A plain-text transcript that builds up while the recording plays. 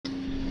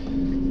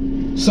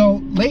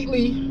So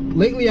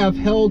lately I've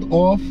held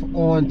off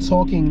on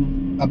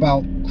talking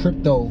about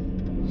crypto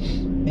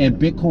and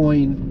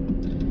Bitcoin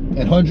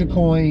and 100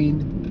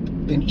 coin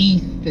and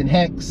ETH and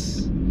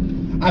Hex.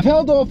 I've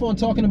held off on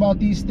talking about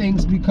these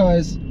things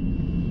because,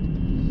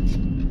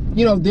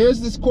 you know,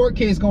 there's this court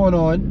case going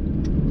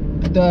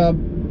on, the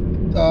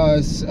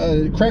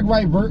Craig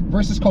Wright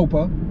versus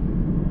COPA,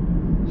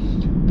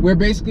 where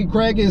basically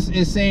Craig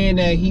is saying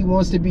that he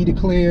wants to be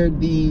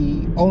declared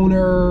the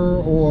owner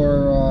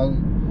or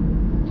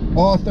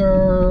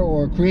author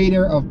or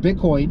creator of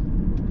Bitcoin,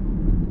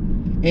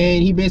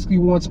 and he basically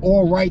wants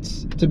all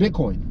rights to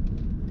Bitcoin.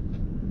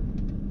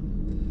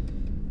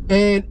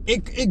 And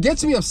it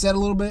gets me upset a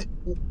little bit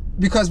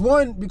because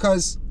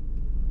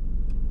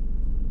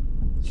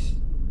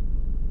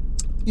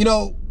you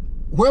know,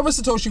 whoever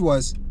Satoshi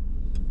was,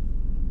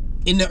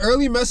 in the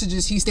early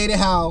messages he stated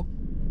how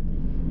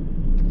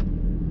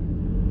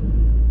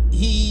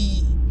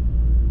he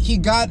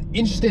got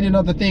interested in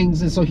other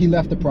things, and so he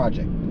left the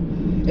project.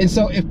 And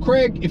so if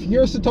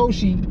you're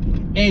Satoshi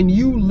and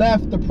you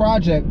left the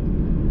project,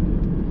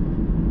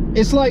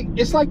 it's like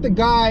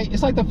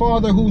the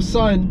father whose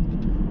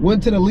son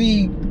went to the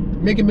league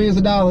making millions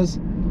of dollars,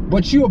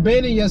 but you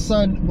abandoned your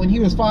son when he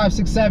was 5,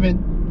 6,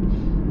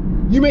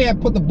 7. You may have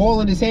put the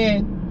ball in his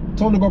hand,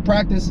 told him to go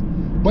practice,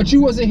 but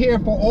you wasn't here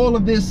for all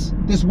of this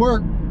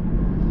work,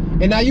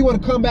 and now you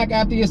want to come back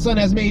after your son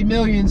has made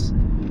millions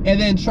and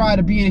then try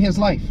to be in his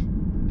life.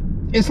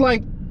 It's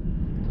like,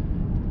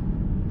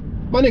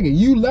 my nigga,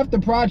 you left the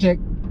project.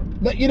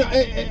 You know,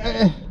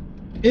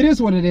 it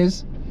is what it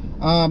is.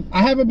 I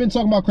haven't been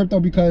talking about crypto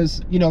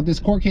because, you know, this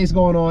court case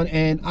going on,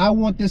 and I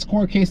want this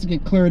court case to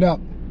get cleared up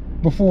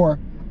before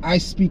I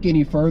speak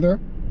any further.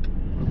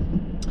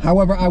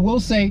 However, I will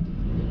say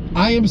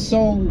I am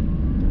so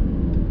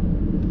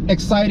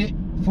excited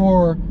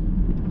for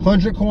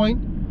 100 coin,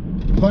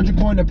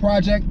 the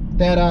project,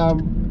 that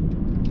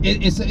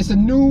it's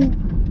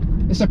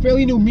a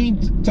fairly new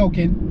meme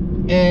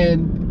token,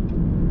 and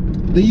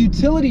the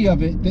utility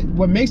of it,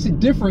 what makes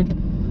it different,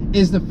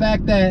 is the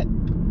fact that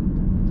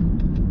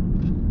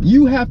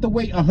you have to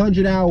wait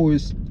 100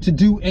 hours to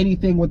do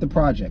anything with the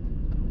project.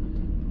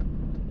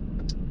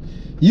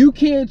 You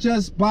can't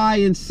just buy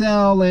and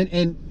sell and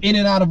in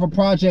and out of a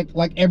project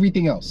like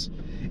everything else.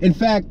 In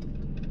fact,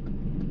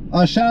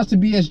 shout out to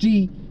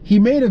BSG, he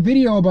made a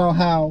video about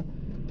how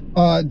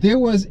there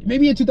was,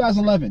 maybe in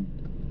 2011,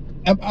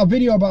 a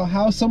video about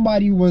how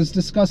somebody was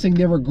discussing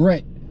their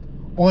regret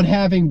on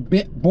having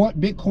bought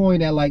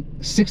Bitcoin at like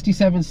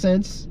 67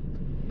 cents,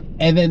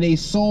 and then they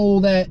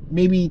sold at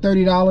maybe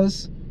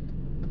 $30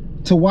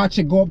 to watch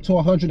it go up to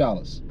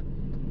 $100.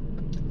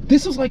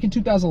 This was like in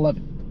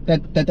 2011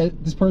 that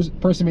this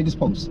person made this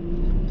post.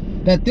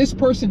 That this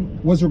person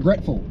was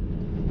regretful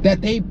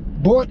that they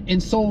bought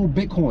and sold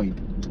Bitcoin,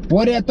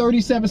 bought it at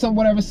 37 some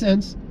whatever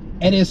cents,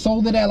 and then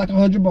sold it at like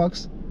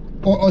 $100,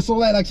 or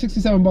sold it at like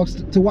 67 bucks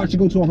to watch it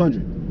go to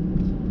 100.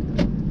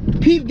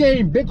 Peep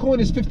game, Bitcoin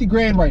is 50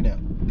 grand right now.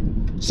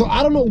 So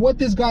I don't know what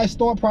this guy's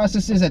thought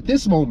process is at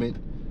this moment,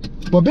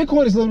 but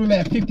Bitcoin is literally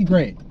at 50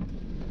 grand.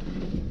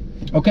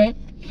 Okay?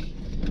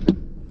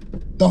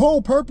 The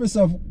whole purpose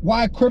of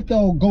why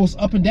crypto goes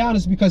up and down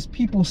is because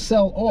people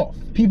sell off.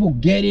 People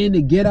get in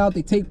and get out,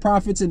 they take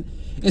profits, and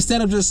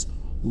instead of just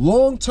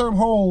long-term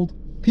hold,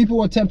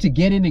 people attempt to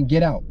get in and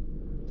get out.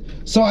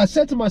 So I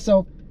said to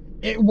myself,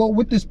 well,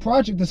 with this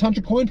project, this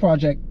 100 coin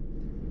project,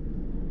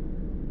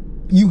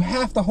 you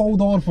have to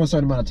hold on for a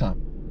certain amount of time.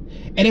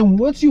 And then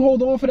once you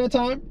hold on for that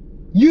time,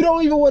 you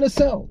don't even want to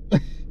sell.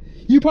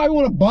 You probably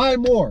want to buy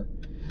more.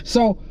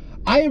 So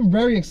I am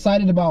very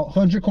excited about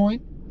 100 coin.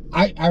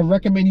 I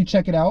recommend you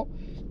check it out.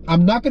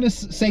 I'm not going to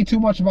say too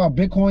much about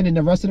Bitcoin and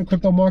the rest of the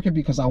crypto market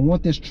because I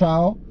want this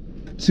trial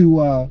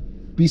to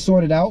be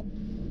sorted out.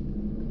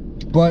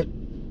 But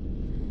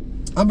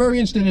I'm very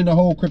interested in the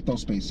whole crypto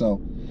space.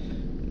 So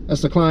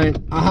that's the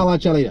client. I'll holler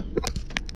at y'all later.